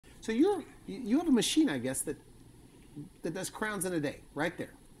So you have a machine, I guess, that does crowns in a day, right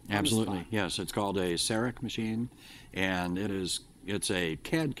there. Absolutely, yes. It's called a CEREC machine, and it's a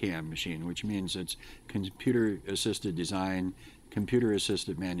CAD/CAM machine, which means it's computer-assisted design,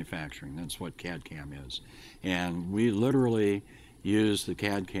 computer-assisted manufacturing. That's what CAD/CAM is. And we literally use the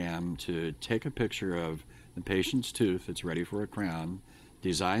CAD/CAM to take a picture of the patient's tooth that's ready for a crown,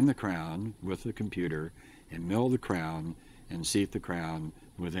 design the crown with the computer, and mill the crown and seat the crown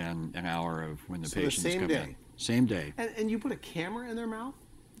within an hour of when the patient's coming in. Same day. And you put a camera in their mouth?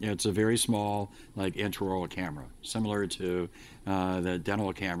 Yeah, it's a very small, like, intraoral camera, similar to the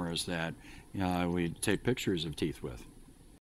dental cameras that we take pictures of teeth with.